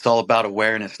It's all about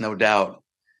awareness, no doubt.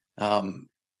 Um,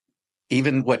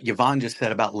 Even what Yvonne just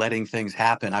said about letting things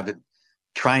happen. I've been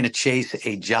trying to chase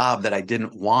a job that I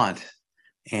didn't want.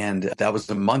 And that was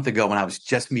a month ago when I was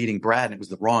just meeting Brad, and it was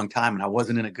the wrong time and I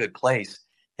wasn't in a good place.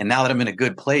 And now that I'm in a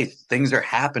good place, things are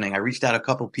happening. I reached out to a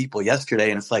couple of people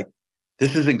yesterday and it's like,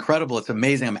 this is incredible. It's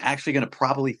amazing. I'm actually going to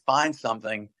probably find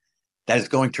something that is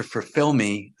going to fulfill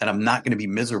me that I'm not going to be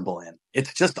miserable in.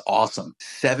 It's just awesome.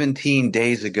 17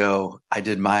 days ago, I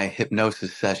did my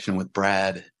hypnosis session with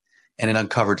Brad, and it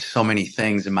uncovered so many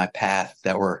things in my path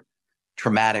that were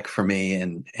traumatic for me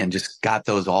and just got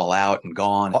those all out and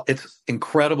gone. It's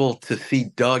incredible to see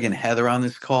Doug and Heather on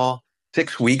this call.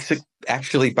 6 weeks,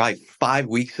 actually, by 5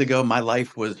 weeks ago, my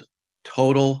life was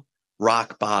total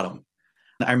rock bottom.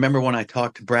 I remember when I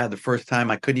talked to Brad the first time,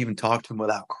 I couldn't even talk to him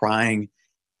without crying.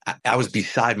 I was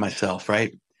beside myself,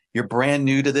 right? You're brand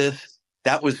new to this.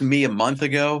 That was me a month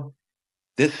ago.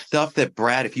 This stuff that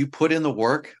Brad, if you put in the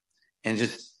work and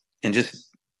just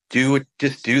do it,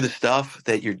 just do the stuff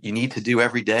that you need to do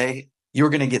every day, you're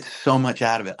going to get so much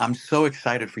out of it. I'm so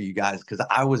excited for you guys because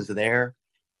I was there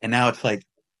and now it's like,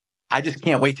 I just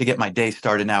can't wait to get my day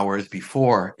started now. Whereas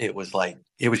before it was like,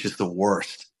 it was just the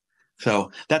worst.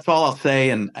 So that's all I'll say.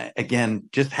 And again,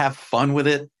 just have fun with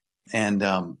it.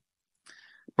 And,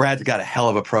 Brad's got a hell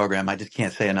of a program. I just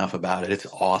can't say enough about it. It's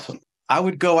awesome. I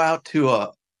would go out to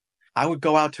a I would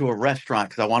go out to a restaurant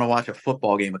because I want to watch a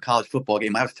football game, a college football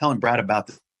game. I was telling Brad about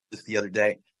this the other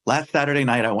day. Last Saturday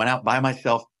night, I went out by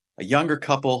myself. A younger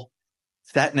couple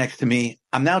sat next to me.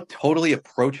 I'm now totally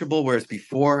approachable, whereas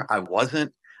before I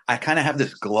wasn't. I kind of have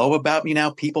this glow about me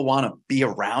now. People want to be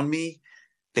around me.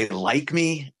 They like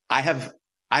me.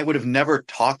 I would have never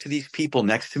talked to these people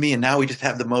next to me. And now we just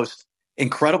have the most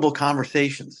incredible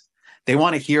conversations. They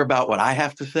want to hear about what I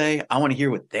have to say. I want to hear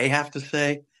what they have to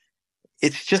say.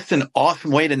 It's just an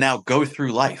awesome way to now go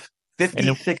through life.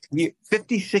 And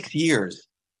 56 years.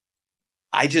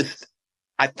 I just,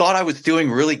 I thought I was doing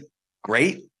really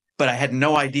great, but I had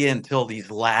no idea until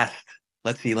these last,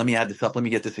 let's see, let me add this up. Let me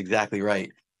get this exactly right.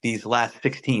 These last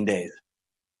 16 days.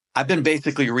 I've been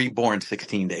basically reborn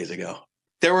 16 days ago.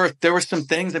 There were some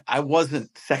things that I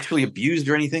wasn't sexually abused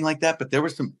or anything like that, but there were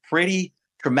some pretty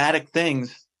traumatic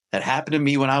things that happened to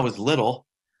me when I was little.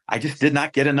 I just did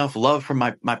not get enough love from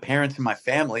my parents and my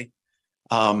family.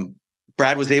 Um,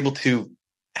 Brad was able to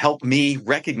help me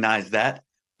recognize that,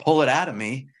 pull it out of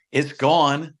me. It's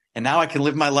gone, and now I can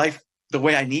live my life the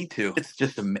way I need to.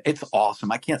 It's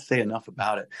awesome. I can't say enough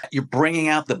about it. You're bringing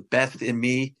out the best in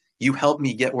me. You helped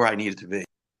me get where I needed to be.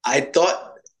 I thought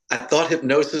I thought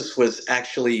hypnosis was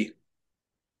actually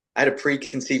I had a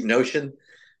preconceived notion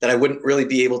that I wouldn't really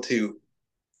be able to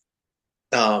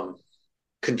um,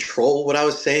 control what I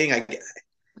was saying.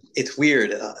 It's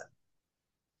weird.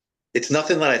 It's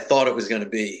nothing that I thought it was going to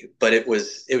be, but it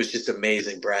was just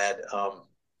amazing, Brad.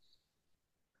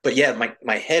 But yeah,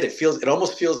 my head it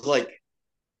almost feels like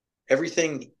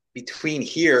everything between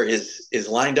here is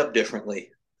lined up differently.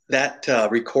 That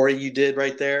recording you did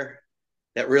right there,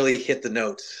 that really hit the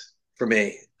notes for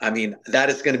me. I mean, that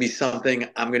is going to be something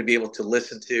I'm going to be able to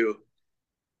listen to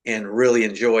and really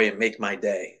enjoy and make my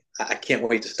day. I can't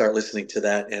wait to start listening to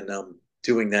that and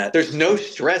doing that. There's no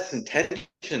stress and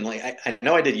tension. Like I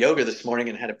know I did yoga this morning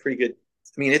and had a pretty good.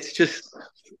 I mean, it's just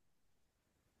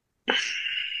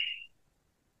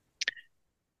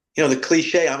the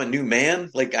cliche. I'm a new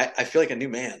man. Like I feel like a new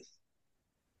man.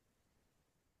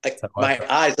 Like so my awesome.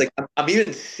 eyes. Like I'm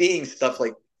even seeing stuff.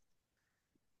 Like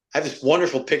I have this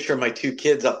wonderful picture of my two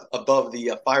kids up above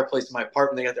the fireplace in my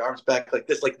apartment. They got their arms back like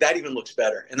this. Like that even looks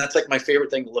better, and that's like my favorite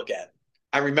thing to look at.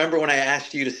 I remember when I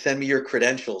asked you to send me your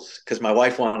credentials because my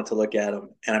wife wanted to look at them,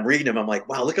 and I'm reading them. I'm like,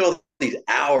 wow, look at all these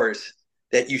hours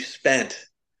that you spent,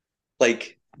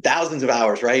 like thousands of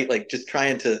hours, right? Like just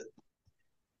trying to.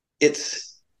 It's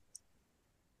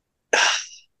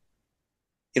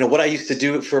what I used to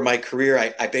do for my career.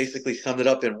 I basically summed it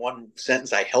up in one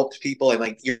sentence. I helped people, and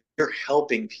like you're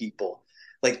helping people.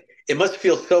 Like it must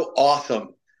feel so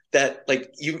awesome that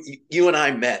like you and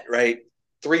I met right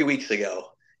 3 weeks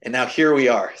ago, and now here we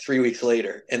are 3 weeks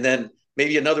later, and then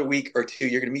maybe another week or two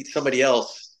you're going to meet somebody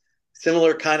else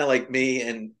similar kind of like me,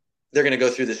 and they're going to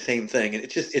go through the same thing, and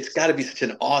it's got to be such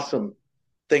an awesome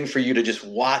thing for you to just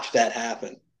watch that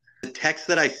happen. The texts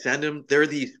that I send them, they're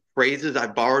these phrases I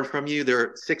borrowed from you. There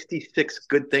are 66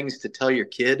 good things to tell your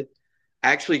kid.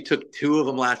 I actually took two of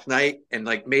them last night and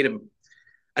like made them.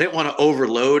 I didn't want to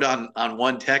overload on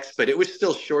one text, but it was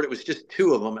still short. It was just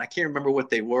two of them. I can't remember what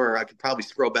they were. I could probably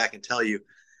scroll back and tell you.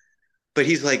 But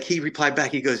he replied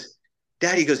back. He goes,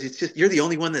 Dad, he goes, it's just, you're the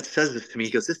only one that says this to me.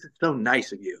 He goes, this is so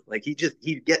nice of you. Like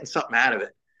he's getting something out of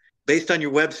it. based on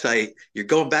your website, you're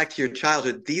going back to your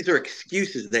childhood. These are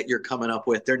excuses that you're coming up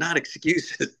with. They're not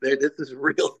excuses. This is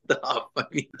real stuff. I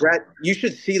mean, Brett, you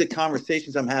should see the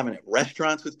conversations I'm having at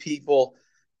restaurants with people,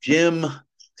 gym,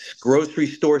 grocery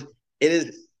stores. It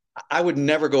is, I would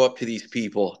never go up to these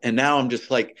people. And now I'm just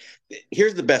like,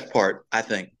 here's the best part, I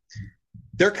think.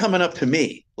 They're coming up to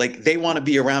me. Like they want to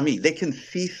be around me. They can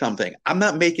see something. I'm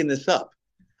not making this up.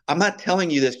 I'm not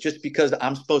telling you this just because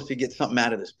I'm supposed to get something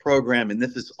out of this program and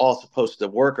this is all supposed to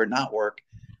work or not work.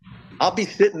 I'll be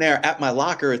sitting there at my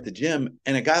locker at the gym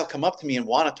and a guy will come up to me and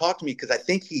want to talk to me because I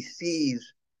think he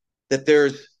sees that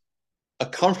there's a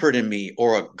comfort in me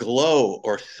or a glow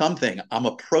or something. I'm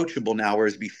approachable now,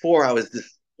 whereas before I was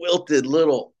this wilted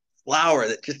little flower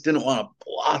that just didn't want to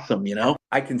blossom, you know?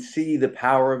 I can see the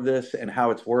power of this and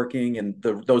how it's working and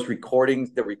those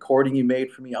recordings, the recording you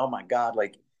made for me. Oh my God,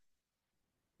 like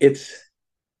it's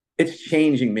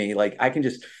changing me. Like I can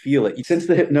just feel it since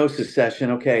the hypnosis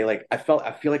session. Okay, like I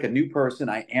feel like a new person.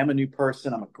 I am a new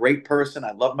person. I'm a great person.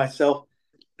 I love myself.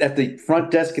 At the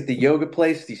front desk at the yoga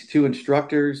place, these two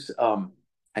instructors,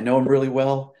 I know them really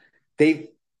well. they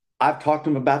I've talked to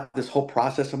them about this whole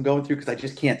process I'm going through because I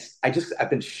just can't. I've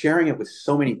been sharing it with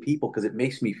so many people because it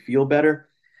makes me feel better.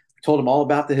 I told them all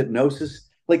about the hypnosis.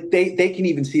 Like they can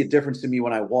even see a difference in me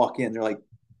when I walk in. They're like,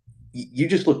 you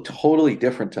just look totally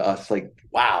different to us. Like,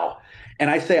 wow.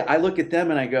 And I look at them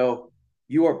and I go,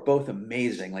 you are both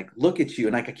amazing. Like, look at you.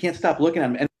 And like, I can't stop looking at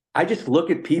them. And I just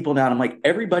look at people now and I'm like,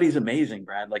 everybody's amazing,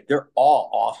 Brad. Like, they're all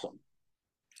awesome.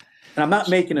 And I'm not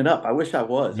making it up. I wish I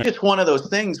was. It's just one of those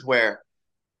things where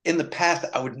in the past,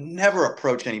 I would never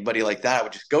approach anybody like that. I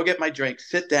would just go get my drink,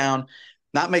 sit down,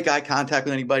 not make eye contact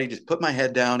with anybody, just put my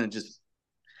head down and just.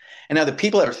 And now the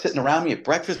people that are sitting around me at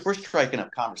breakfast, we're striking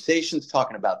up conversations,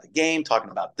 talking about the game,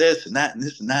 talking about this and that and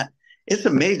this and that. It's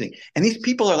amazing. And these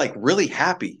people are like really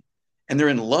happy and they're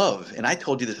in love. And I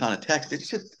told you this on a text.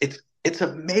 It's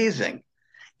amazing.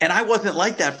 And I wasn't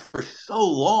like that for so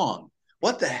long.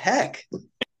 What the heck?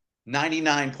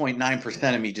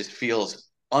 99.9% of me just feels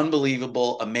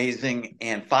unbelievable, amazing.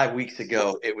 And 5 weeks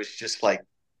ago, it was just like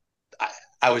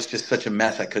I was just such a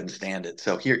mess. I couldn't stand it.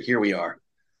 So here we are.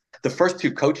 The first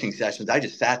two coaching sessions, I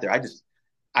just sat there. I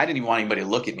didn't even want anybody to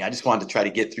look at me. I just wanted to try to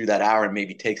get through that hour and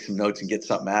maybe take some notes and get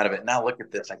something out of it. Now look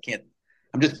at this. I can't.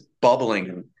 I'm just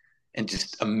bubbling and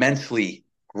just immensely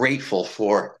grateful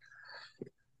for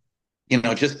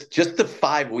just the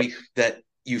 5 weeks that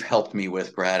you've helped me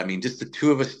with, Brad. I mean, just the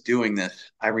two of us doing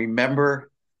this. I remember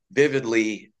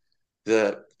vividly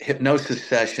the hypnosis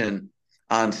session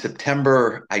on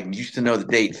September, I used to know the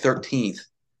date, 13th.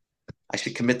 I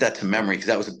should commit that to memory because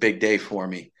that was a big day for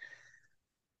me.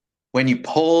 When you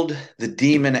pulled the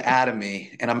demon out of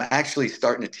me, and I'm actually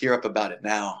starting to tear up about it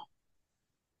now.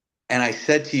 And I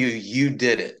said to you, you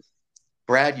did it.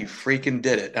 Brad, you freaking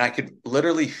did it. And I could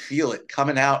literally feel it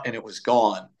coming out and it was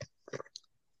gone.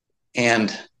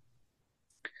 And,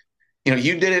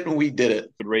 you did it and we did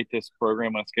it. Would rate this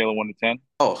program on a scale of 1 to 10?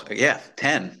 Oh, yeah,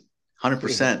 10,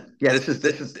 100%. Yeah,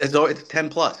 it's 10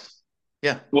 plus.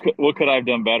 Yeah. What could I have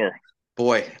done better?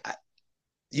 Boy,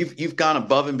 you've gone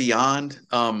above and beyond.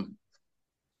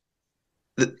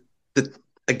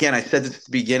 Again, I said this at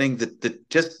the beginning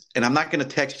and I'm not going to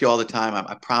text you all the time.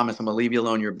 I promise I'm going to leave you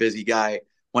alone. You're a busy guy.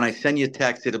 When I send you a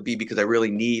text, it'll be because I really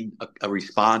need a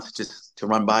response just to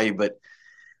run by you. But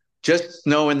just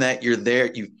knowing that you're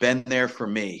there, you've been there for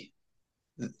me.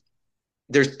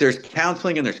 There's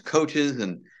counseling and there's coaches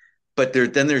but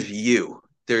then there's you.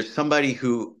 There's somebody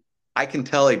who I can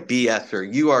tell a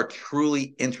BSer. You are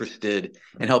truly interested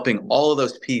in helping all of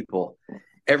those people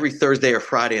every Thursday or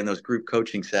Friday in those group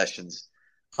coaching sessions.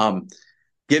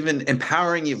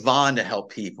 Empowering Yvonne to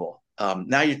help people.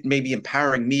 Now you're maybe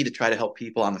empowering me to try to help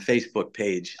people on the Facebook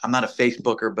page. I'm not a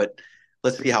Facebooker, but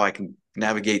let's see how I can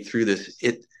navigate through this.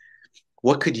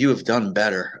 What could you have done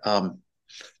better?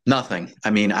 Nothing.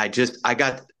 I mean, I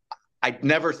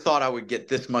never thought I would get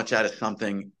this much out of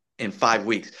something in 5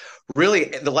 weeks.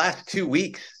 Really, the last 2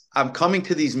 weeks, I'm coming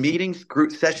to these meetings,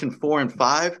 group session 4 and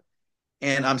 5,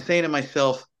 and I'm saying to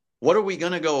myself, what are we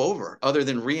going to go over other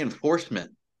than reinforcement?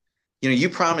 You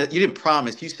didn't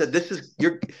promise. You said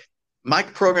my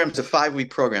program's a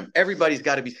 5-week program. Everybody's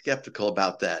got to be skeptical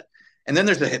about that. And then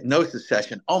there's a hypnosis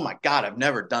session. Oh my God, I've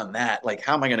never done that. Like,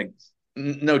 how am I going to?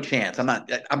 No chance. That's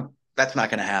not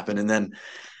going to happen. And then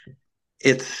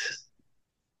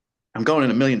I'm going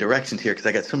in a million directions here because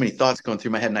I got so many thoughts going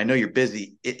through my head, and I know you're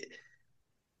busy.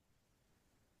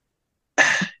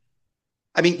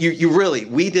 I mean,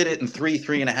 we did it in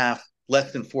 3.5,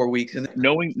 less than 4 weeks. And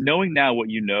knowing now what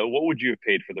you know, what would you have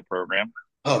paid for the program?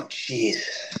 Oh, geez.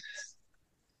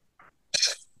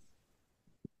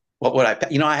 What would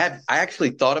I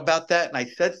actually thought about that, and I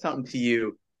said something to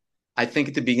you, I think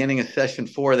at the beginning of session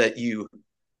 4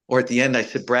 or at the end, I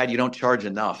said, Brad, you don't charge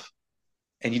enough.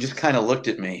 And you just kind of looked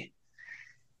at me.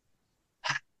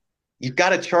 You've got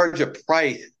to charge a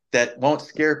price that won't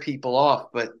scare people off,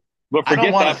 but But I don't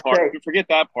forget want that to part. say Forget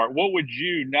that part. What would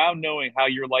you, now knowing how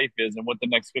your life is and what the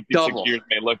next 56 double, years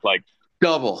may look like,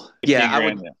 double. Yeah, 15 I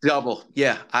would grand? Yeah. double.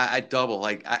 Yeah, I double.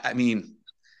 Like, I mean,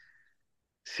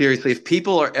 seriously, if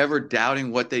people are ever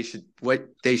doubting what they should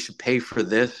pay for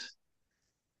this,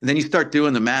 and then you start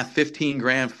doing the math, 15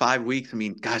 grand, 5 weeks. I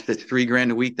mean, gosh, that's 3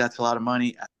 grand a week. That's a lot of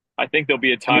money. I think there'll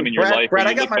be a I time mean, in your Brad, life where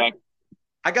Brad, you look back.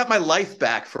 I got my life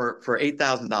back for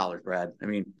 $8,000, Brad. I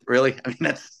mean, really? I mean,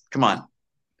 that's come on.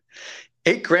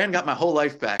 8 grand got my whole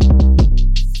life back.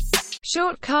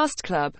 Short Cast Club